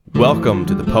Welcome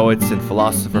to the Poets and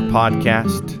Philosopher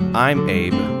Podcast. I'm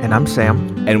Abe. And I'm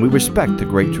Sam. And we respect the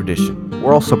great tradition.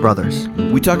 We're also brothers.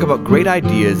 We talk about great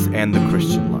ideas and the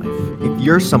Christian life. If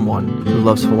you're someone who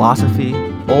loves philosophy,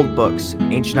 old books,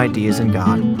 ancient ideas, and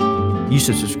God, you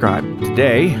should subscribe.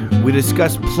 Today, we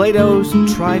discuss Plato's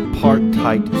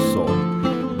tripartite soul.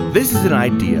 This is an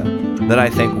idea that I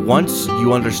think once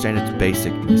you understand its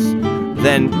basicness,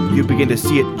 then you begin to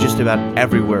see it just about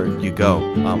everywhere you go,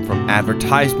 from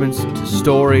advertisements to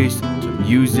stories to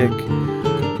music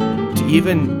to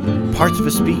even parts of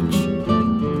a speech.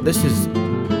 This is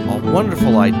a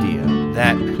wonderful idea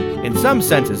that in some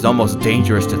sense is almost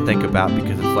dangerous to think about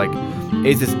because it's like,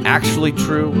 is this actually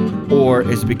true, or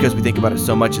is it because we think about it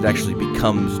so much it actually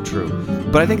becomes true?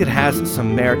 But I think it has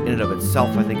some merit in and of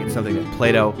itself. I think it's something that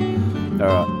Plato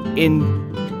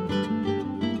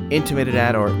intimated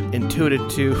at or intuited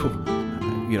to,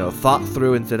 thought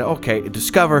through and said, okay,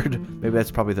 discovered, maybe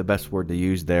that's probably the best word to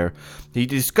use there. He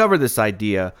discovered this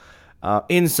idea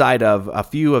inside of a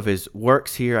few of his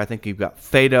works here. I think you've got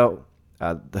Phaedo,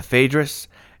 the Phaedrus,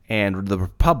 and the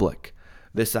Republic,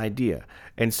 this idea.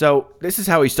 And so this is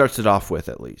how he starts it off with,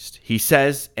 at least. He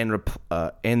says in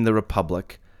the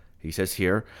Republic, he says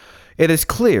here, "It is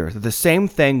clear that the same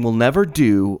thing will never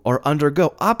do or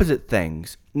undergo opposite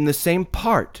things in the same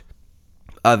part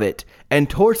of it and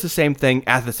towards the same thing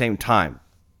at the same time."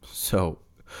 So,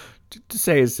 to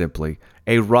say it simply,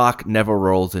 a rock never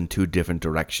rolls in two different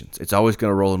directions. It's always going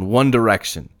to roll in one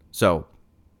direction. So,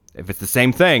 if it's the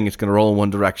same thing, it's going to roll in one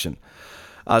direction.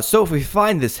 So if we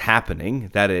find this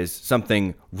happening, that is,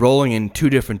 something rolling in two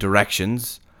different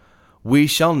directions, we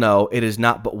shall know it is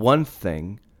not but one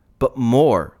thing, but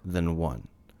more than one.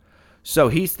 So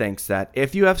he thinks that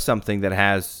if you have something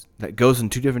that goes in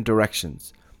two different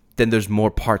directions, then there's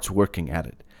more parts working at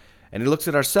it. And he looks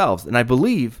at ourselves, and I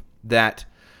believe that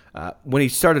when he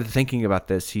started thinking about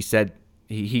this, he said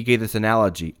he gave this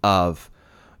analogy of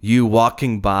you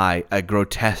walking by a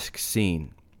grotesque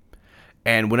scene.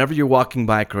 And whenever you're walking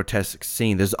by a grotesque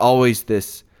scene, there's always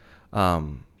this part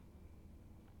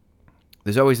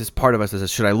of us that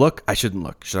says, should I look? I shouldn't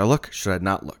look. Should I look? Should I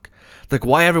not look? It's like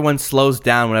why everyone slows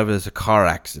down whenever there's a car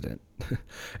accident.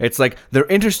 It's like they're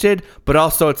interested, but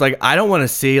also it's like I don't want to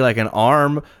see like an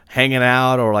arm hanging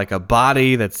out or like a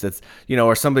body that's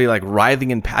or somebody like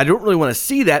writhing in pain. I don't really want to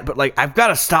see that, but like I've got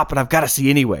to stop, but I've got to see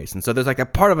anyways. And so there's like a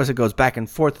part of us that goes back and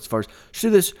forth as far as should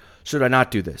I do this, should I not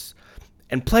do this?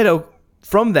 And Plato,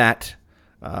 from that,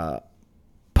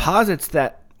 posits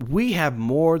that we have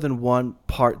more than one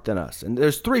part than us. And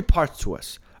there's three parts to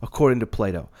us, according to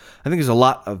Plato. I think there's a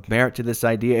lot of merit to this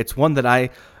idea. It's one that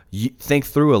I think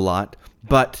through a lot,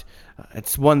 but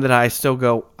it's one that I still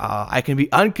go, I can be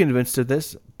unconvinced of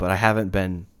this, but I haven't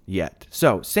been yet.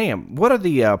 So, Sam, what are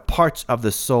the parts of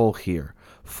the soul here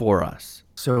for us?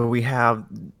 So we have,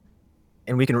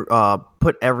 and we can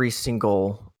put every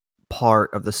single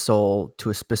part of the soul to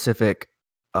a specific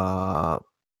part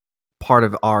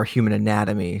of our human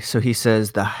anatomy. So he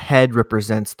says the head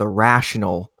represents the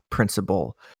rational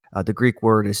principle. The Greek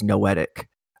word is noetic.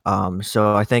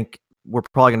 So I think we're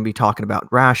probably going to be talking about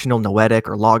rational, noetic,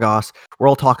 or logos. We're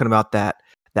all talking about that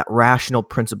rational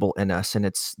principle in us, and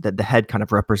it's that the head kind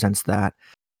of represents that.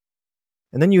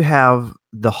 And then you have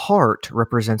the heart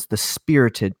represents the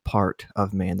spirited part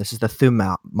of man. This is the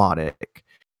thumotic.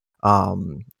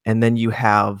 And then you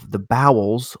have the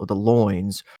bowels or the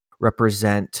loins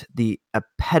represent the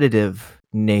appetitive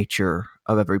nature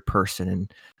of every person.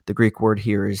 And the Greek word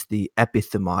here is the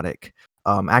epithumotic.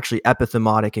 Actually,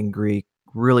 epithumotic in Greek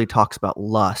really talks about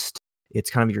lust. It's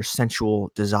kind of your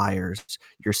sensual desires,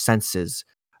 your senses,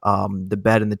 the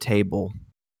bed and the table.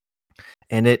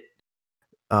 And it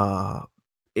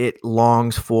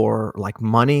longs for like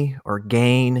money or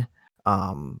gain,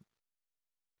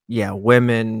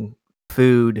 women,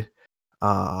 food,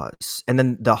 and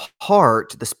then the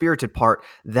heart, the spirited part,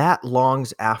 that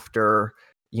longs after,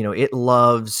 it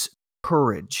loves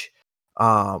courage,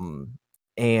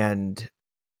 and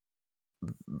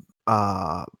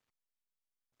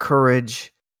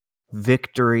courage,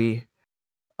 victory,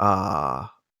 and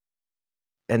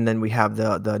then we have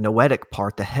the noetic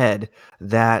part, the head,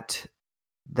 that's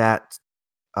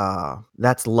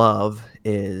love,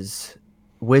 is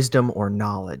wisdom or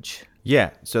knowledge.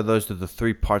 Yeah, so those are the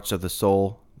three parts of the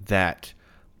soul that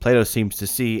Plato seems to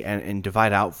see and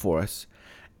divide out for us.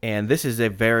 And this is a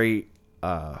very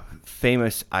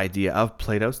famous idea of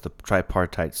Plato's, the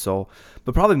tripartite soul,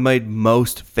 but probably made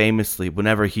most famously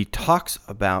whenever he talks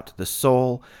about the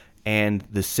soul and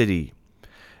the city.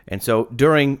 And so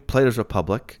during Plato's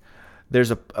Republic,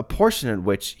 there's a portion in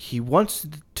which he wants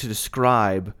to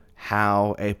describe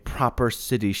how a proper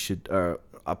city should, or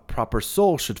a proper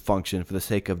soul should function for the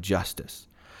sake of justice.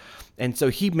 And so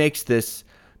he makes this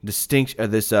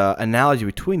analogy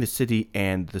between the city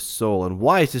and the soul. And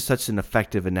why is this such an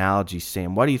effective analogy,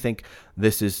 Sam? Why do you think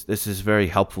this is very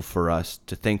helpful for us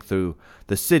to think through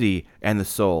the city and the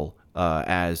soul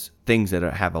as things that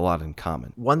have a lot in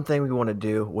common? One thing we want to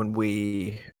do when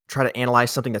we try to analyze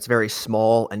something that's very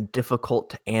small and difficult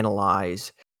to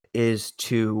analyze is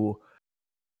to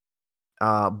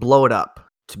blow it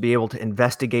up, to be able to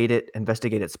investigate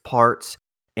its parts.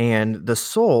 And the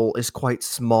soul is quite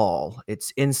small.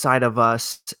 It's inside of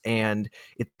us, and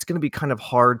it's going to be kind of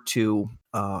hard to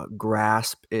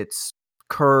grasp its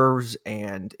curves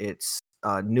and its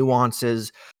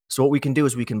nuances. So what we can do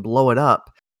is we can blow it up.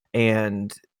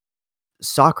 And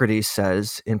Socrates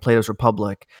says in Plato's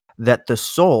Republic that the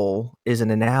soul is an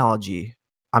analogy.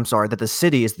 I'm sorry, that the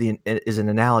city is an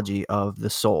analogy of the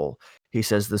soul. He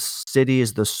says the city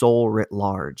is the soul writ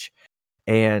large.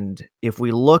 And if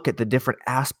we look at the different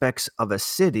aspects of a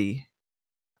city,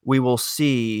 we will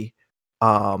see,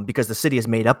 because the city is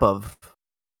made up of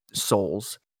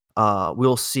souls,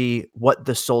 we'll see what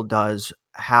the soul does,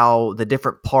 how the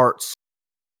different parts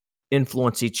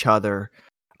influence each other.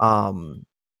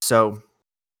 So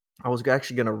I was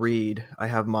actually going to read, I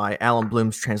have my Alan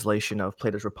Bloom's translation of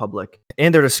Plato's Republic.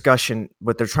 In their discussion,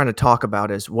 what they're trying to talk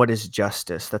about is what is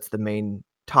justice? That's the main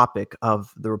topic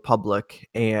of the Republic.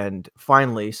 And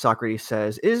finally, Socrates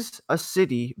says, is a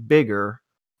city bigger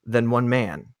than one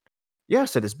man?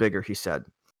 Yes, it is bigger, he said.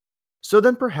 So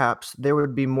then perhaps there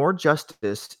would be more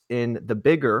justice in the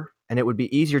bigger, and it would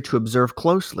be easier to observe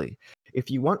closely. If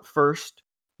you want first,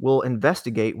 we'll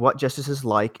investigate what justice is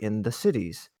like in the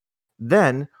cities.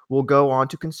 Then we'll go on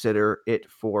to consider it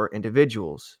for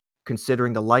individuals,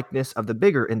 considering the likeness of the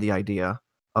bigger in the idea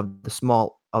of the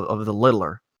small, of the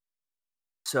littler.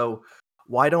 So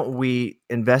why don't we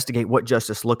investigate what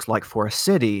justice looks like for a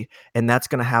city? And that's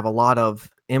going to have a lot of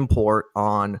import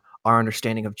on our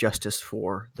understanding of justice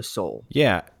for the soul.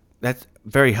 Yeah, that's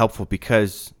very helpful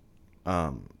because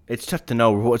it's tough to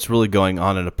know what's really going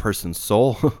on in a person's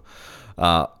soul.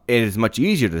 It is much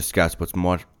easier to discuss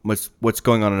what's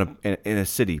going on in a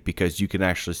city because you can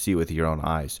actually see with your own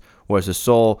eyes. Whereas a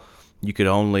soul, you could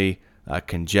only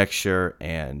conjecture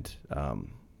and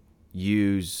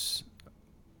use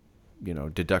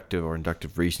deductive or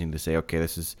inductive reasoning to say, okay,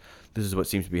 this is what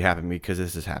seems to be happening because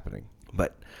this is happening.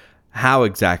 But how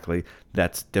exactly,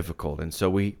 that's difficult. And so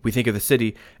we think of the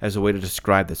city as a way to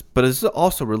describe this. But this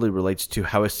also really relates to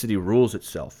how a city rules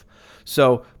itself.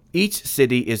 So each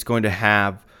city is going to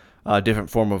have a different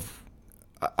form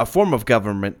of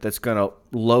government that's going to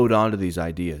load onto these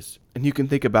ideas. And you can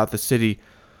think about the city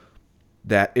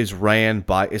that is ran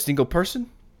by a single person,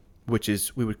 which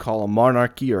is we would call a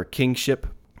monarchy or a kingship.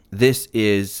 This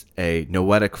is a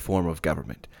noetic form of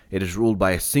government. It is ruled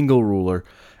by a single ruler,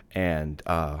 and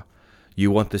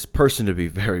you want this person to be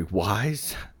very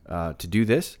wise to do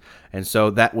this. And so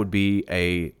that would be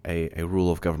a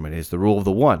rule of government. It's the rule of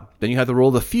the one. Then you have the rule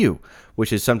of the few,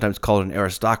 which is sometimes called an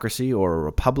aristocracy or a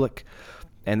republic.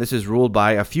 And this is ruled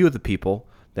by a few of the people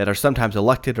that are sometimes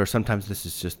elected, or sometimes this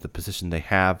is just the position they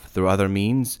have through other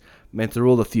means. It's the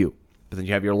rule of the few. But then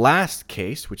you have your last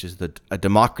case, which is a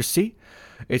democracy.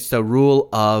 It's the rule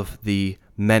of the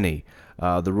many,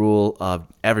 the rule of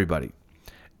everybody.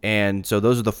 And so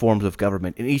those are the forms of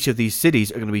government. And each of these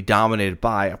cities are going to be dominated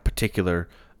by a particular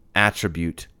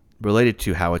attribute related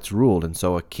to how it's ruled. And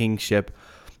so a kingship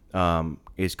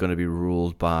is going to be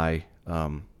ruled by,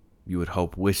 you would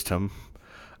hope, wisdom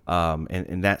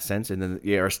in that sense. And then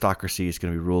the aristocracy is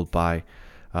going to be ruled by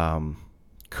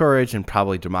courage, and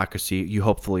probably democracy,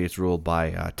 hopefully it's ruled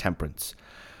by temperance.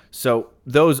 So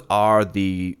those are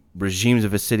the regimes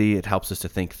of a city. It helps us to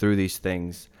think through these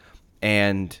things.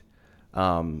 And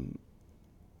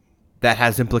that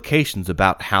has implications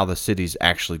about how the city's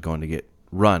actually going to get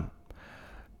run.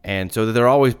 And so they're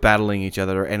always battling each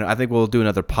other. And I think we'll do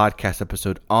another podcast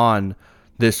episode on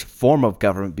this form of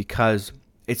government because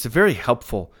it's very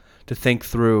helpful to think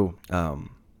through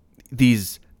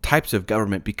these types of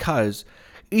government, because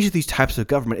each of these types of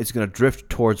government is going to drift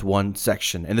towards one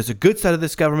section. And there's a good side of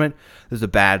this government, there's a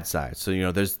bad side. So,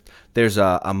 there's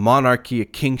a monarchy, a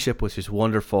kingship, which is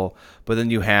wonderful, but then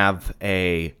you have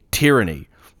a tyranny,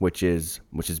 which is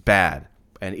bad.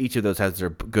 And each of those has their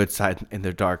good side and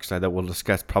their dark side that we'll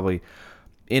discuss probably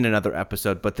in another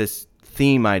episode. But this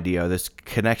theme idea, this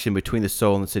connection between the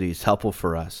soul and the city is helpful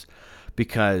for us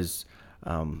because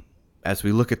as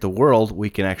we look at the world, we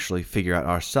can actually figure out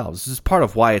ourselves. This is part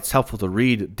of why it's helpful to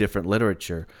read different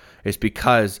literature, is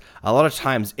because a lot of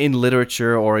times in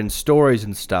literature or in stories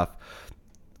and stuff,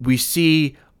 we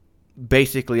see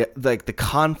basically like the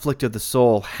conflict of the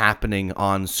soul happening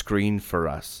on screen for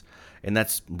us, and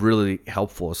that's really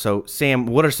helpful. So Sam,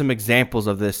 what are some examples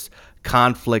of this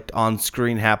conflict on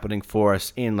screen happening for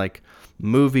us in like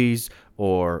movies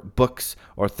or books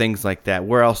or things like that?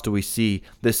 Where else do we see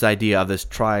this idea of this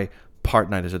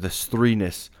tripartiteness or this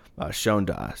threeness shown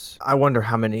to us? I wonder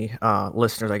how many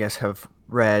listeners, I guess, have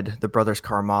read The Brothers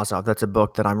Karamazov. That's a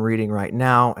book that I'm reading right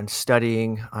now and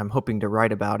studying. I'm hoping to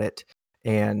write about it.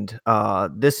 And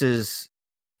this is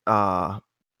so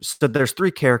there's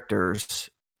three characters.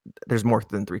 There's more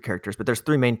than three characters, but there's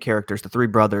three main characters, the three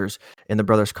brothers in The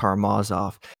Brothers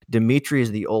Karamazov. Dmitri is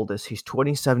the oldest. He's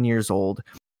 27 years old.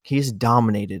 He's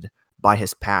dominated by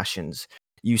his passions.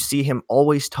 You see him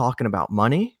always talking about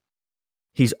money.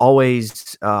 He's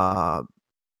always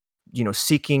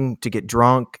seeking to get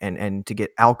drunk and to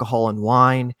get alcohol and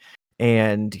wine,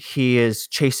 and he is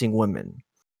chasing women,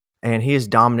 and he is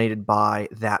dominated by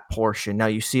that portion. Now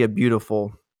you see a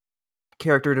beautiful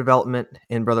character development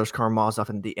in Brothers Karamazov.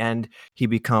 In the end, he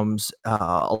becomes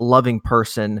a loving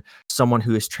person, someone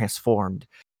who is transformed.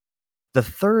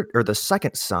 The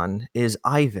second son is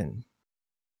Ivan,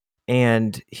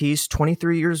 and he's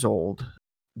 23 years old,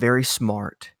 very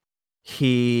smart.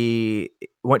 He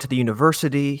went to the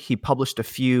university. He published a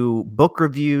few book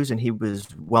reviews, and he was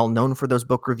well known for those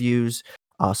book reviews.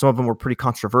 Some of them were pretty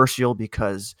controversial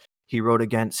because he wrote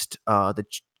against the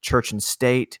church and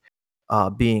state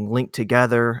being linked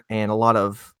together, and a lot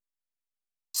of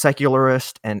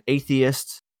secularists and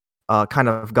atheists kind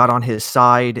of got on his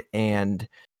side, and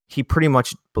he pretty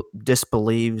much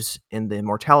disbelieves in the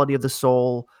immortality of the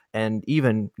soul and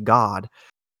even God.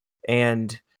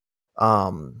 And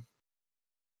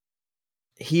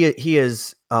he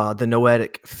is the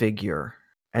noetic figure.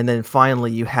 And then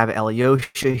finally you have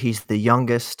Alyosha. He's the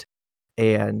youngest,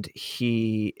 and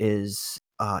he's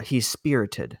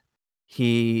spirited.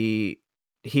 He's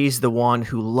the one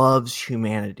who loves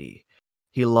humanity.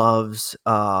 He loves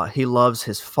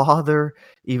his father,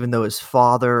 even though his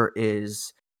father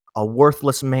is a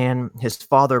worthless man. His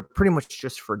father pretty much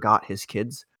just forgot his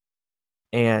kids.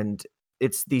 And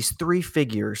it's these three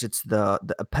figures. It's the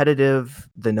appetitive,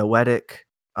 the noetic,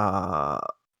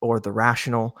 or the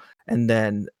rational, and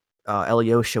then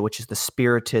Alyosha, which is the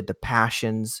spirited, the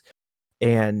passions.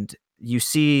 And you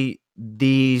see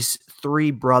these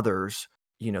three brothers,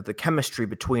 the chemistry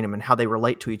between them and how they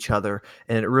relate to each other,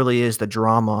 and it really is the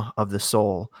drama of the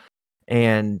soul.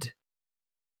 And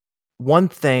one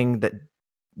thing that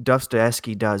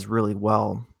Dostoevsky does really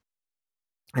well,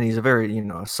 and he's a very,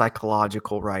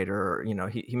 psychological writer.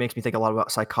 He makes me think a lot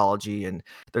about psychology, and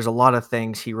there's a lot of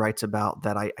things he writes about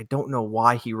that I don't know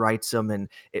why he writes them, and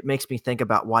it makes me think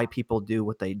about why people do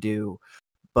what they do.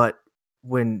 But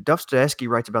when Dostoevsky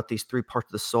writes about these three parts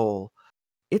of the soul,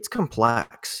 it's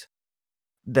complex.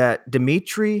 That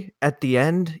Dmitri at the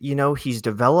end, he's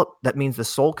developed. That means the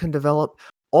soul can develop.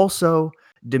 Also,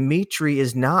 Dmitri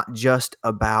is not just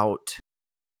about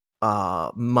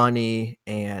money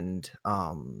and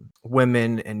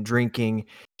women and drinking.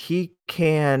 He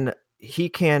can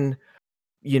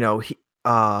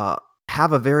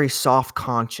have a very soft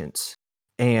conscience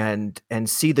and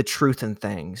see the truth in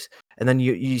things. And then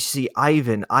you see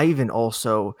Ivan. Ivan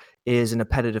also is an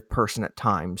appetitive person at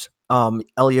times.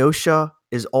 Alyosha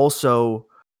is also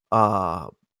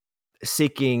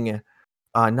seeking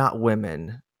not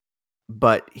women,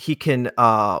 but he can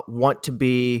want to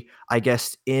be, I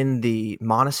guess, in the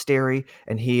monastery,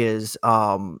 and he is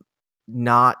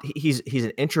not. He's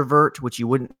an introvert, which you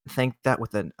wouldn't think that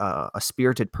with a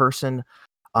spirited person.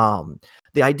 The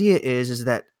idea is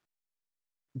that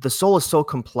the soul is so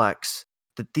complex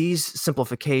that these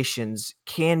simplifications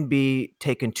can be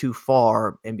taken too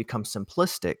far and become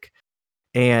simplistic,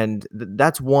 and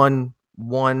that's one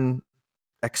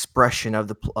expression of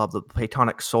the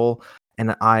Platonic soul.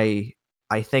 And I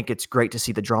think it's great to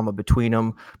see the drama between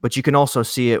them, but you can also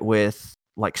see it with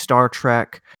like Star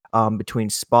Trek, between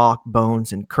Spock,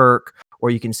 Bones, and Kirk, or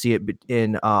you can see it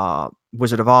in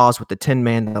Wizard of Oz with the Tin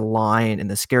Man, the Lion, and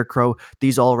the Scarecrow.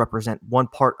 These all represent one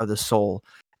part of the soul,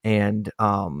 and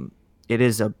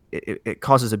it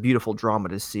causes a beautiful drama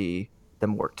to see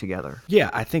them work together. Yeah,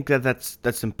 I think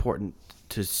that's important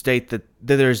to state that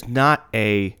there's not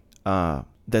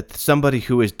that somebody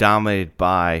who is dominated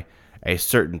by a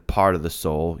certain part of the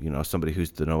soul, somebody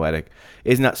who's the noetic,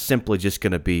 is not simply just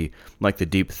going to be like the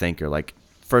deep thinker. Like,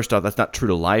 first off, that's not true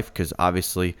to life, because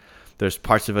obviously there's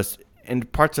parts of us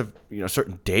and parts of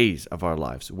certain days of our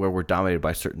lives where we're dominated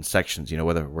by certain sections,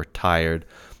 whether we're tired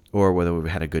or whether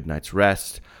we've had a good night's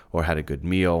rest or had a good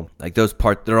meal. Like those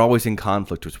parts, they're always in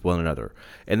conflict with one another.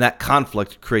 And that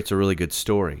conflict creates a really good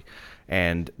story.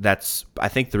 And that's, I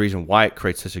think, the reason why it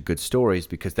creates such a good story is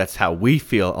because that's how we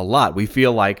feel a lot. We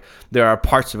feel like there are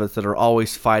parts of us that are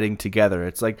always fighting together.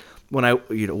 It's like when I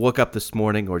woke up this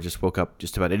morning, or just woke up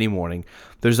just about any morning,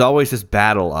 there's always this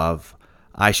battle of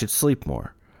I should sleep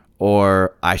more,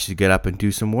 or I should get up and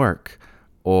do some work,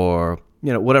 or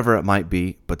whatever it might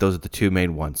be. But those are the two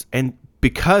main ones. And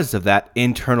because of that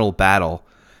internal battle,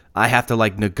 I have to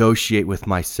negotiate with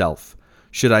myself.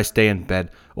 Should I stay in bed,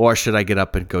 or should I get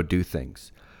up and go do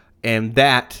things? And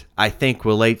that, I think,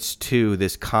 relates to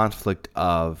this conflict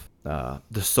of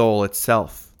the soul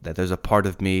itself, that there's a part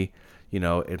of me,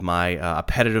 in my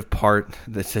appetitive part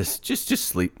that says, just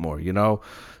sleep more,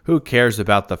 Who cares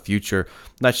about the future?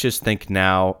 Let's just think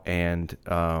now, and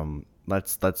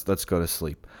let's go to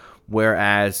sleep.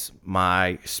 Whereas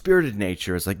my spirited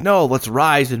nature is like, no, let's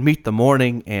rise and meet the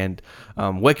morning, and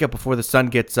wake up before the sun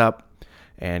gets up,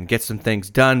 and get some things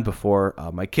done before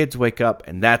my kids wake up.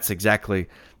 And that's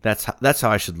how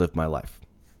I should live my life.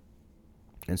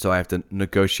 And so I have to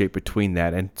negotiate between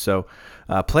that. And so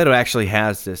Plato actually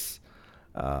has this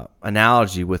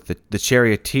analogy with the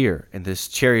charioteer. And this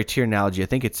charioteer analogy, I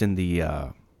think it's in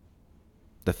the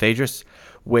Phaedrus,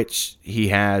 which he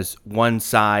has one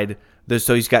side.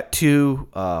 So he's got two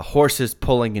horses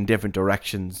pulling in different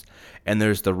directions, and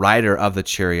there's the rider of the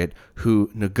chariot who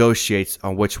negotiates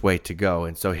on which way to go.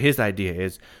 And so his idea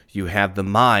is you have the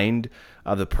mind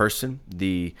of the person,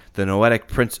 the noetic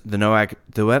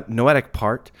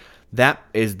part, that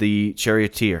is the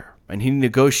charioteer, and he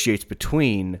negotiates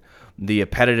between the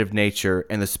appetitive nature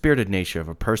and the spirited nature of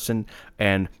a person,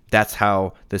 and that's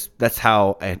how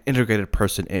an integrated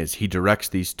person is. He directs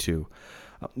these two.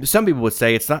 Some people would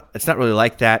say it's not really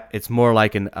like that. It's more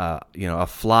like a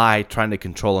fly trying to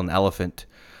control an elephant.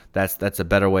 That's a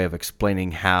better way of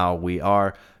explaining how we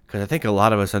are, because I think a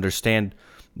lot of us understand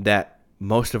that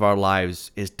most of our lives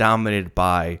is dominated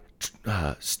by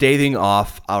staving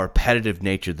off our appetitive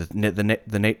nature.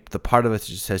 The part of us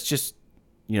just says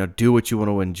do what you want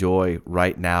to enjoy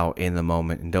right now in the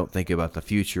moment, and don't think about the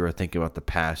future or think about the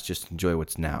past. Just enjoy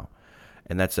what's now,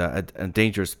 and that's a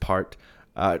dangerous part.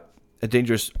 A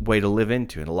dangerous way to live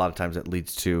into, and a lot of times it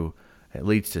leads to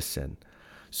sin.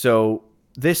 So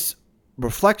this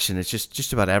reflection is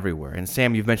just about everywhere. And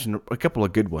Sam, you've mentioned a couple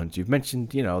of good ones. You've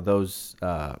mentioned those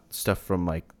stuff from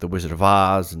like The Wizard of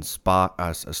Oz and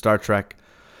Star Trek,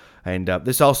 and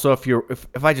this also,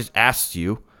 if I just asked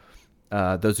you,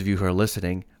 those of you who are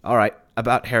listening, all right,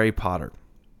 about Harry Potter,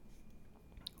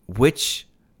 which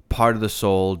part of the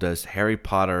soul does Harry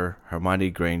Potter, Hermione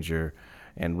Granger,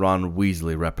 and Ron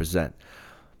Weasley represent?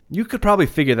 You could probably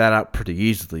figure that out pretty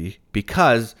easily,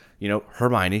 because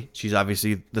Hermione, she's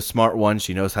obviously the smart one.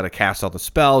 She knows how to cast all the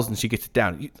spells, and she gets it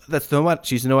down.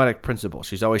 She's a noetic principle.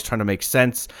 She's always trying to make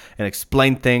sense and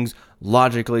explain things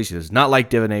logically. She does not like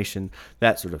divination,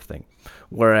 that sort of thing.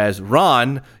 Whereas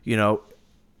Ron,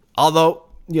 although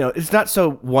it's not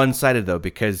so one-sided though,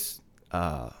 because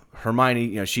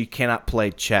Hermione, she cannot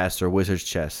play chess or wizard's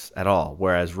chess at all,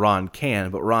 whereas Ron can.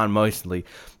 But Ron mostly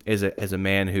is a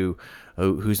man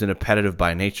who's an appetitive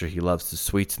by nature. He loves the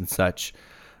sweets and such,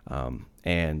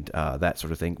 and that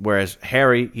sort of thing. Whereas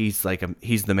Harry, he's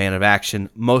the man of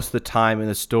action most of the time in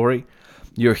the story.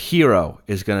 Your hero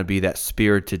is going to be that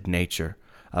spirited nature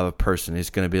of a person.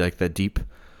 He's going to be like the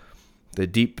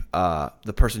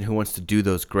person who wants to do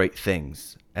those great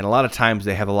things. And a lot of times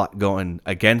they have a lot going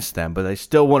against them, but they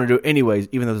still want to do it anyways,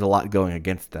 even though there's a lot going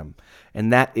against them.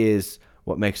 And that is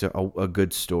what makes a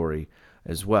good story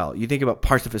as well. You think about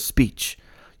parts of a speech.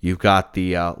 You've got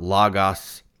the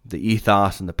logos, the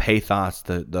ethos, and the pathos,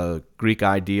 the Greek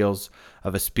ideals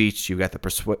of a speech. You've got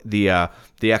the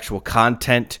actual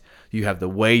content. You have the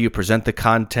way you present the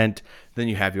content. Then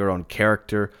you have your own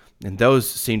character. And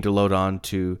those seem to load on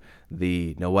to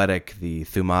the noetic, the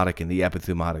thumatic, and the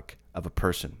epithumatic of a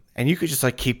person. And you could just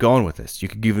keep going with this. You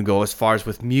could even go as far as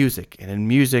with music. And in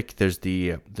music, there's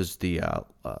the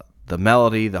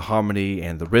melody, the harmony,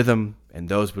 and the rhythm, and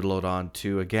those would load on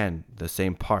to, again, the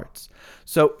same parts.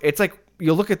 So it's like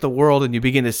you look at the world and you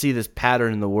begin to see this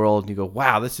pattern in the world, and you go,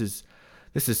 "Wow, this is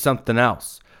something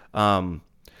else." But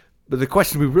the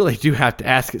question we really do have to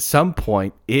ask at some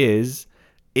point is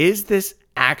this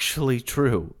actually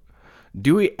true?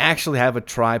 Do we actually have a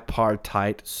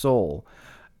tripartite soul?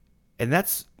 And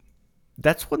that's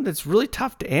one that's really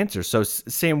tough to answer. So,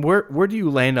 Sam, where do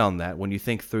you land on that when you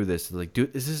think through this?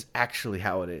 Is this actually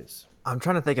how it is? I'm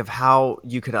trying to think of how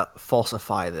you could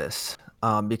falsify this,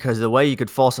 because the way you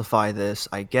could falsify this,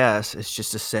 I guess, is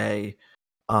just to say,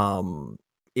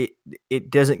 it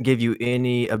it doesn't give you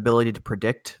any ability to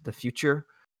predict the future.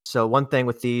 So one thing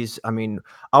with these, I mean,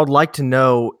 I would like to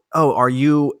know, oh, are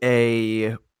you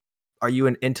an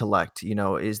intellect? You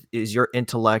know, is your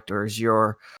intellect or is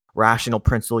your rational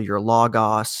principle, your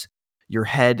logos, your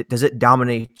head, does it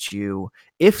dominate you?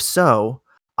 If so,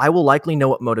 I will likely know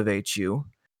what motivates you,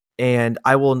 and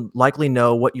I will likely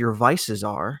know what your vices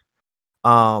are.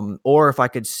 Or if I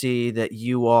could see that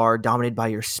you are dominated by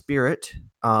your spirit,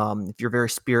 if you're very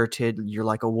spirited, you're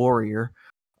like a warrior,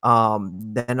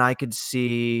 then I could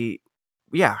see,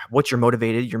 yeah, what you're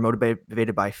motivated. You're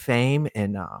motivated by fame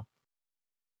and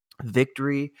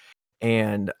victory,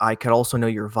 and I could also know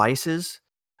your vices,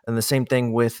 and the same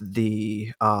thing with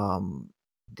the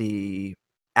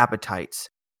appetites.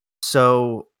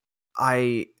 So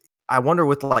I I wonder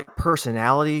with like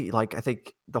personality, like I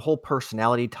think the whole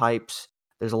personality types,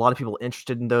 there's a lot of people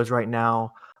interested in those right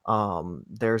now.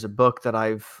 There's a book that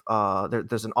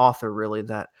there's an author really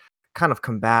that kind of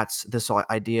combats this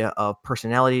idea of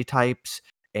personality types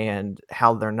and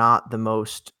how they're not the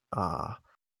most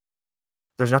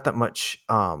there's not that much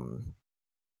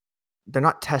they're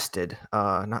not tested,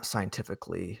 not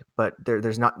scientifically, but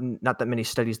there's not that many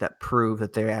studies that prove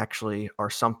that they actually are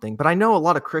something. But I know a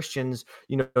lot of Christians,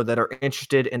 you know, that are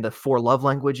interested in the four love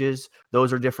languages.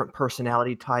 Those are different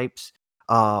personality types.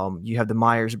 You have the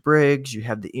Myers Briggs, you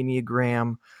have the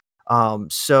Enneagram.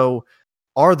 So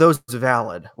are those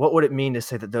valid? What would it mean to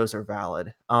say that those are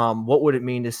valid? What would it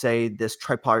mean to say this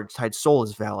tripartite soul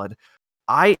is valid?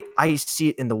 I see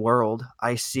it in the world.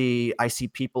 I see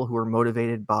people who are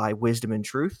motivated by wisdom and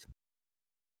truth.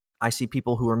 I see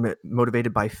people who are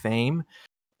motivated by fame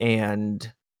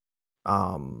and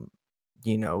um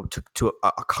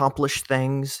accomplish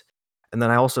things. And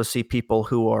then I also see people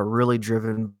who are really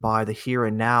driven by the here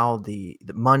and now, the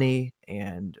money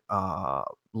and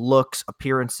looks,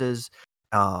 appearances,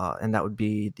 and that would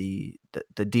be the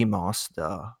demos,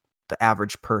 the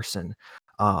average person,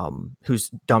 who's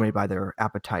dominated by their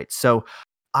appetite. So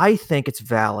I think it's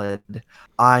valid.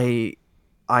 I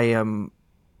I am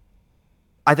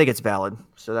I think it's valid.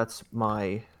 So that's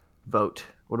my vote.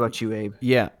 What about you, Abe?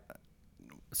 Yeah,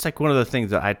 it's like one of the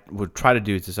things that I would try to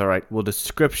do is, all right, well, does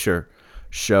Scripture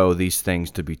show these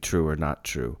things to be true or not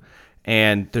true?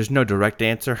 And there's no direct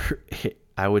answer,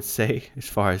 I would say, as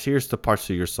far as here's the parts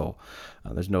of your soul.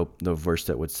 There's no verse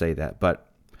that would say that, but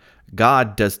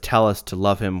God does tell us to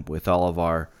love Him with all of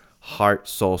our heart,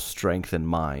 soul, strength, and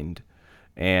mind.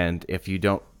 And if you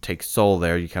don't take soul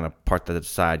there, you kind of part that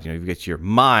aside. You know, you get your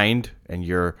mind and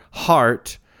your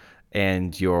heart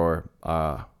and your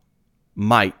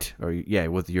might, or yeah,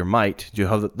 with your might, you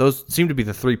have those seem to be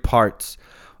the three parts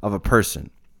of a person.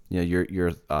 You know, your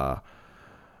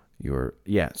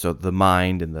yeah. So the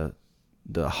mind and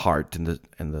the heart and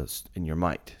your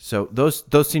might. So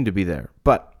those seem to be there,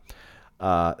 but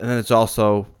and then it's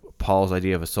also Paul's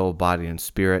idea of a soul, body, and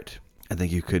spirit. I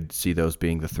think you could see those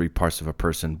being the three parts of a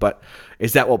person. But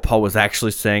is that what Paul was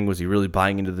actually saying? Was he really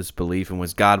buying into this belief? And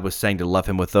was God was saying to love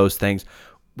him with those things?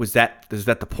 Is that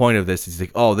the point of this? He's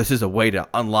like, oh, this is a way to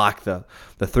unlock the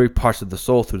three parts of the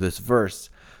soul through this verse.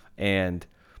 And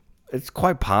it's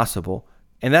quite possible.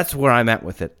 And that's where I'm at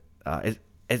with it.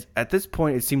 At this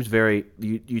point, it seems very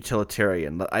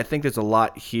utilitarian. I think there's a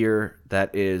lot here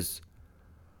that is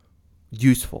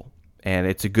useful, and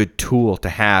it's a good tool to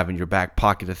have in your back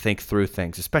pocket to think through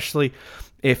things, especially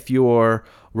if you're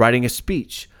writing a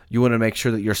speech. You want to make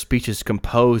sure that your speech is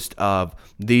composed of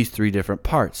these three different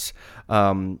parts.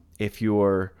 If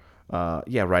you're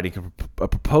writing a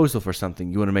proposal for something,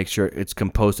 you want to make sure it's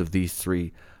composed of these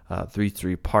three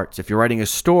parts. If you're writing a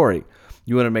story,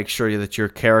 you want to make sure that your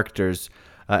characters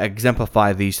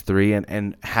exemplify these three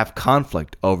and have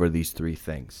conflict over these three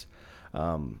things.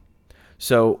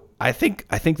 So I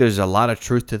think there's a lot of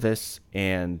truth to this,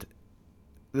 and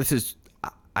this is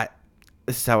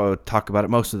how I would talk about it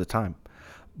most of the time.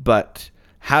 But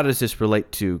how does this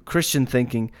relate to Christian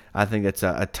thinking? I think that's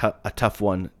a tough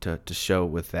one to show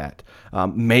with that.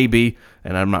 Maybe,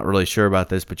 and I'm not really sure about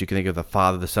this, but you can think of the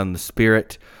Father, the Son, the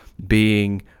Spirit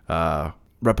being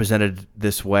represented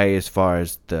this way as far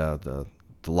as the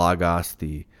logos,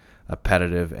 the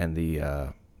appetitive, and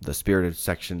the spirited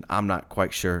section. I'm not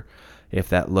quite sure if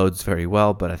that loads very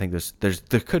well, but I think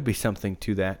there could be something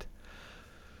to that.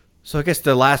 So I guess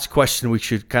the last question we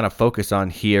should kind of focus on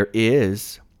here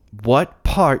is, what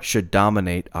part should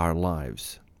dominate our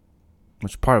lives?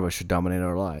 Which part of us should dominate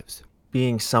our lives?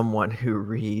 Being someone who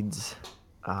reads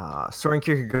Soren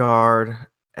Kierkegaard,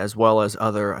 as well as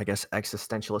other, I guess,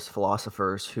 existentialist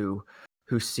philosophers who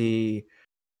see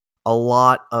a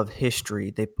lot of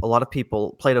history. A lot of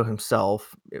people, Plato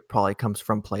himself, it probably comes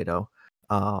from Plato.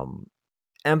 um,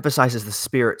 emphasizes the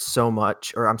spirit so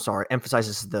much, or I'm sorry,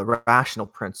 emphasizes the rational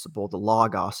principle, the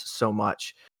logos, so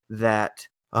much that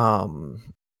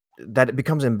that it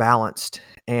becomes imbalanced.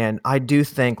 And I do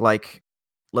think, like,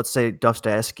 let's say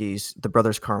Dostoevsky's The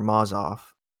Brothers Karamazov,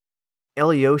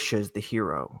 Alyosha is the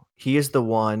hero. He is the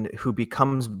one who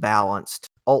becomes balanced.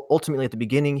 Ultimately, at the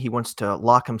beginning, he wants to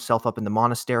lock himself up in the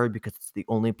monastery because it's the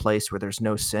only place where there's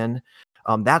no sin.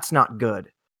 That's not good.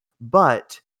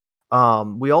 But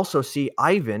we also see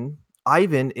Ivan.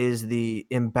 Ivan is the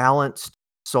imbalanced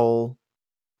soul,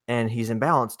 and he's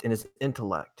imbalanced in his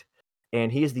intellect.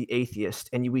 And he is the atheist.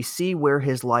 And we see where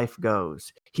his life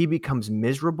goes. He becomes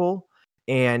miserable,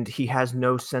 and he has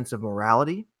no sense of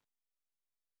morality.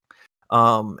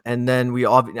 And then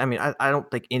I mean, I don't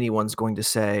think anyone's going to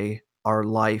say our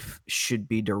life should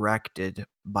be directed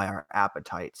by our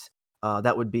appetites.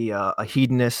 That would be a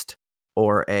hedonist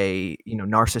or a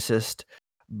narcissist.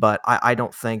 But I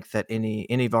don't think that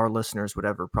any of our listeners would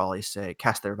ever probably say,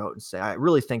 cast their vote and say, I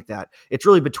really think that it's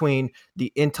really between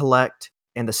the intellect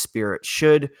and the spirit.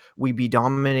 Should we be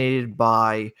dominated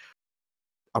by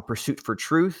a pursuit for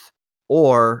truth,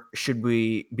 or should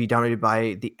we be dominated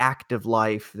by the active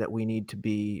life that we need to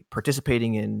be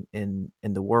participating in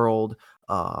the world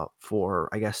for,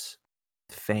 I guess,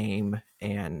 fame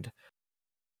and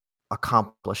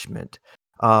accomplishment?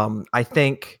 I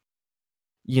think,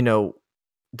 you know,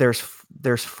 there's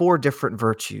four different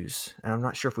virtues, and I'm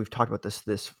not sure if we've talked about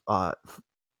this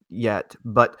yet,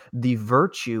 but the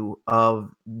virtue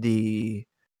of the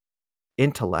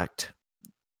intellect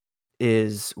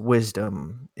is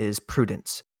wisdom, is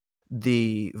prudence.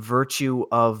 The virtue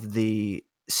of the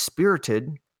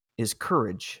spirited is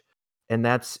courage. And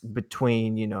that's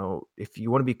between, if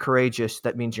you want to be courageous,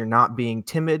 that means you're not being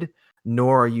timid,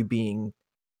 nor are you being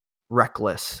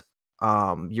reckless.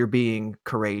 You're being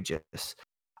courageous.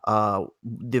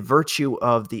 The virtue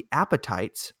of the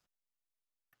appetites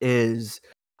is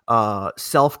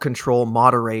self-control,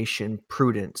 moderation,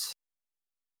 prudence.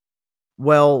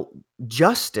 Well,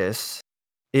 justice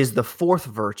is the fourth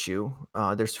virtue.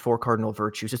 There's four cardinal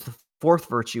virtues. It's the fourth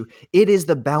virtue. It is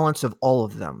the balance of all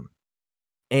of them.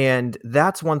 And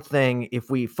that's one thing.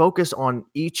 If we focus on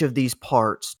each of these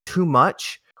parts too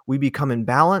much, we become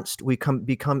imbalanced, we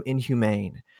become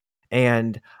inhumane.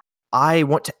 And I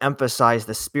want to emphasize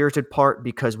the spirited part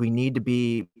because we need to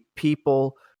be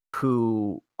people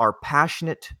who are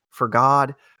passionate for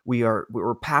God.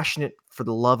 We're passionate for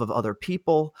the love of other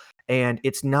people, and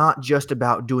it's not just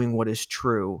about doing what is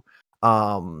true.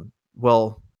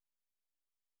 Well,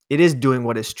 it is doing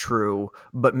what is true,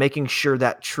 but making sure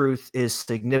that truth is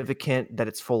significant, that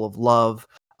it's full of love.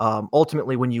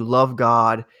 Ultimately, when you love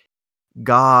God, if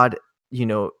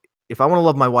I want to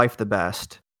love my wife the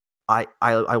best, I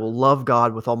will love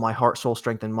God with all my heart, soul,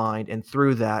 strength, and mind. And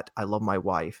through that, I love my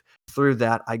wife. Through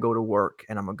that, I go to work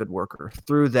and I'm a good worker.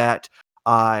 Through that,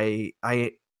 I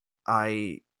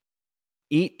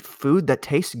eat food that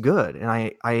tastes good. And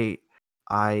I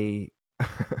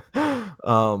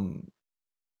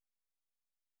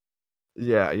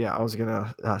yeah, I was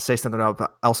gonna say something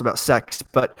else about sex,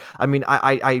 but I mean,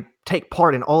 I take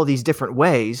part in all of these different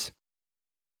ways,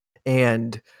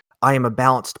 and I am a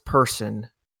balanced person.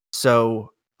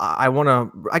 So I want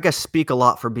to, I guess, speak a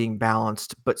lot for being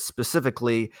balanced, but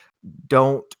specifically,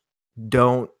 don't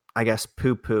I guess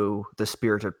poo-poo the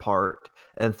spirited part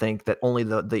and think that only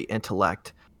the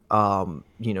intellect,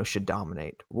 should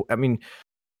dominate. I mean,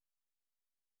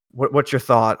 what's your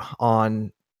thought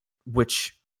on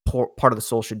which part of the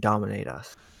soul should dominate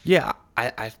us? Yeah,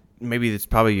 I maybe it's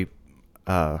probably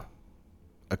a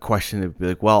question that would be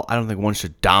like, well, I don't think one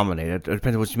should dominate. It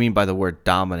depends on what you mean by the word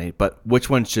dominate, but which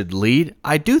one should lead?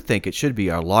 I do think it should be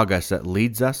our logos that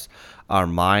leads us, our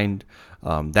mind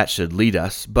that should lead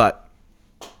us, but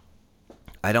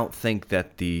I don't think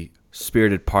that the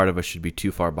spirited part of us should be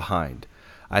too far behind.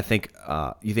 I think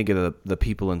you think of the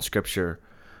people in Scripture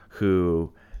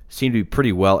who seem to be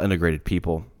pretty well integrated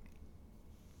people,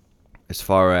 as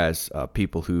far as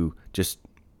people who just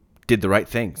did the right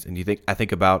things. And I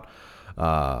think about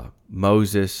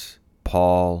Moses,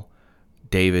 Paul,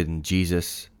 David, and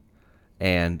Jesus,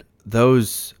 and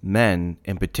those men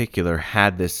in particular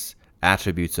had this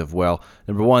attributes of, well,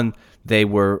 number one, they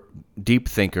were deep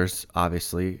thinkers.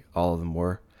 Obviously, all of them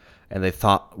were, and they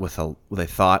thought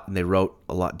and they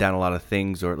wrote down a lot of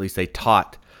things, or at least they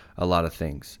taught a lot of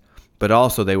things. But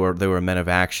also, they were men of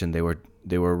action. They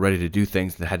were ready to do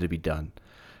things that had to be done,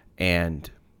 and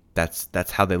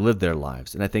that's how they lived their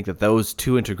lives. And I think that those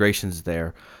two integrations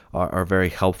there are very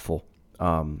helpful.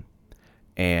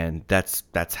 And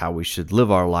that's how we should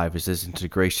live our life, is this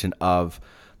integration of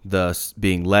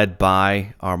being led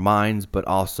by our minds, but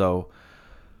also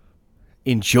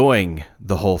enjoying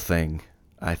the whole thing,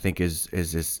 I think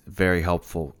is very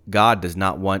helpful. God does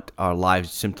not want our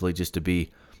lives simply just to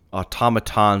be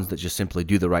automatons that just simply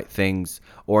do the right things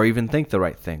or even think the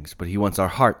right things, but he wants our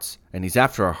hearts, and he's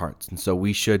after our hearts. And so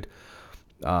we should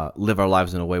live our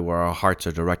lives in a way where our hearts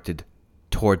are directed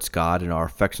towards God and our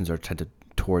affections are tended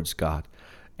towards God.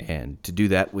 And to do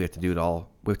that, we have to do it all.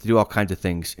 We have to do all kinds of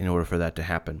things in order for that to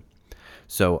happen.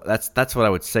 So that's what I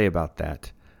would say about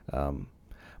that.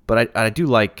 But I do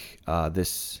like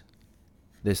this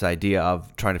idea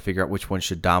of trying to figure out which one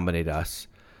should dominate us,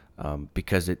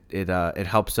 because it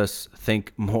helps us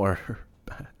think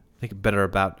better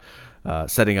about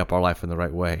setting up our life in the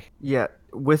right way. Yeah,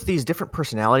 with these different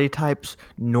personality types,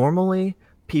 normally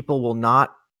people will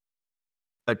not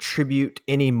attribute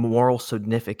any moral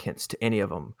significance to any of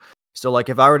them. So, like,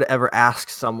 if I were to ever ask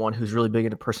someone who's really big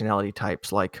into personality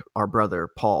types, like our brother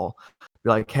Paul, be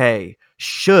like, "Hey,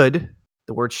 the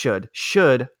word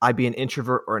should I be an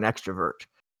introvert or an extrovert?"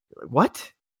 Like,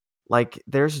 what? Like,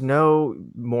 there's no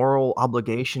moral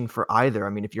obligation for either. I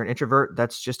mean, if you're an introvert,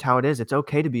 that's just how it is. It's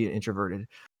okay to be introverted.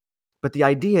 But the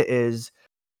idea is,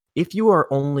 if you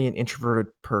are only an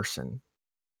introverted person,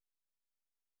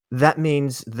 that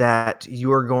means that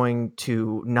you are going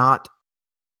to not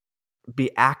be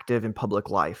active in public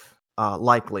life,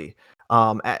 likely,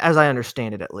 as I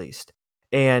understand it, at least.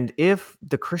 And if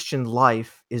the Christian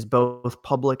life is both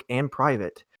public and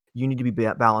private, you need to be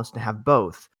balanced and have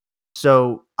both.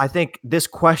 So I think this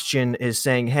question is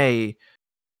saying, hey,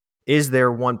 is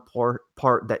there one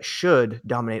part that should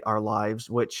dominate our lives?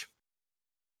 Which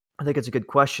I think it's a good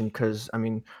question because, I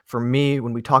mean, for me,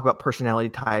 when we talk about personality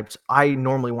types, I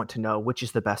normally want to know which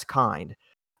is the best kind.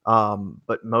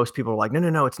 But most people are like, no, no,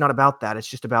 no, it's not about that. It's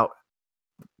just about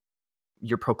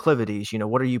your proclivities.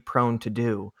 What are you prone to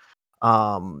do?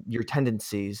 Your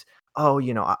tendencies. Oh,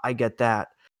 I get that.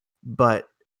 But,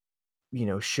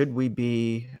 should we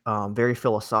be very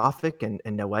philosophic and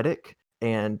noetic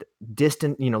and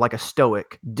distant, like a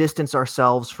stoic, distance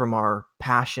ourselves from our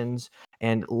passions?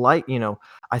 And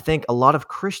I think a lot of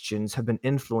Christians have been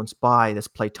influenced by this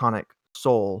Platonic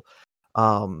soul.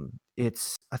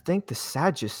 I think the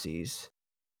Sadducees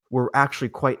were actually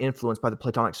quite influenced by the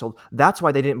Platonic soul. That's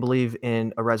why they didn't believe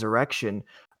in a resurrection.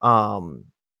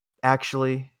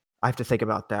 Actually, I have to think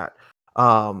about that.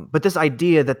 But this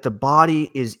idea that the body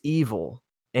is evil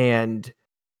and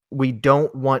we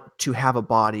don't want to have a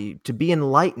body. To be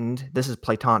enlightened, this is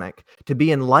Platonic. To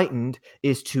be enlightened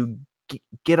is to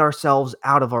get ourselves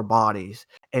out of our bodies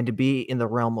and to be in the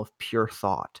realm of pure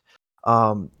thought.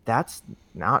 That's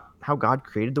not how God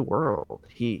created the world.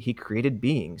 He created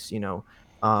beings.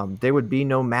 There would be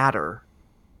no matter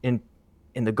in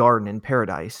the garden in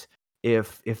paradise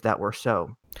if that were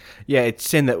so. Yeah, it's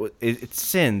sin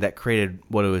that created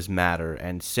what it was matter,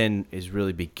 and sin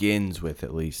really begins with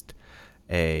at least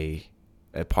a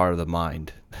part of the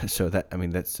mind. So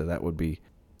that would be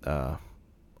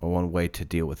one way to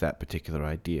deal with that particular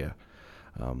idea.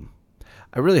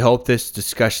 I really hope this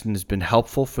discussion has been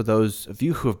helpful for those of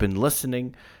you who have been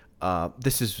listening.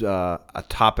 This is a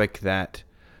topic that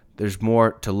there's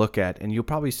more to look at, and you'll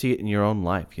probably see it in your own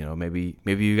life. Maybe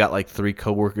you got like 3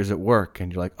 coworkers at work,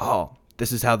 and you're like, oh,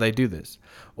 this is how they do this.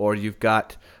 Or you've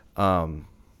got some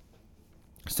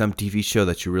TV show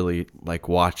that you really like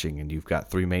watching, and you've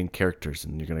got 3 main characters,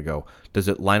 and you're going to go, does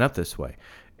it line up this way?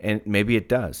 And maybe it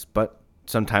does, but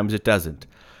sometimes it doesn't.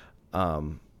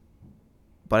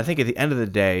 But I think at the end of the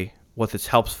day, what this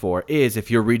helps for is if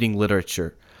you're reading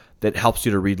literature that helps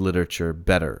you to read literature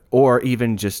better, or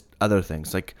even just other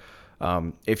things. Like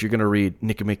if you're going to read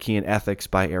Nicomachean Ethics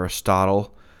by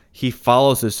Aristotle, he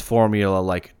follows this formula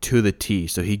like to the T.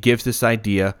 So he gives this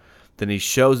idea, then he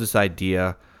shows this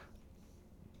idea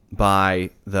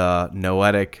by the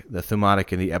noetic, the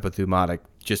thematic, and the epithematic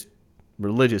just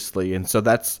religiously. And so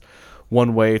that's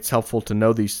one way it's helpful to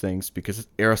know these things, because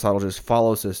Aristotle just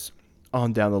follows this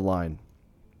on down the line.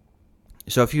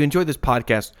 So if you enjoyed this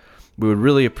podcast, we would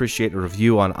really appreciate a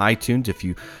review on iTunes. If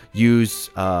you use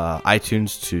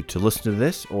iTunes to listen to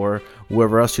this, or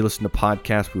wherever else you listen to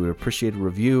podcasts, we would appreciate a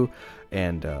review.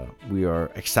 And we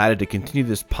are excited to continue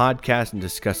this podcast and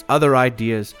discuss other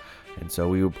ideas. And so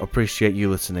we appreciate you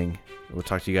listening. We'll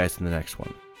talk to you guys in the next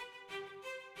one.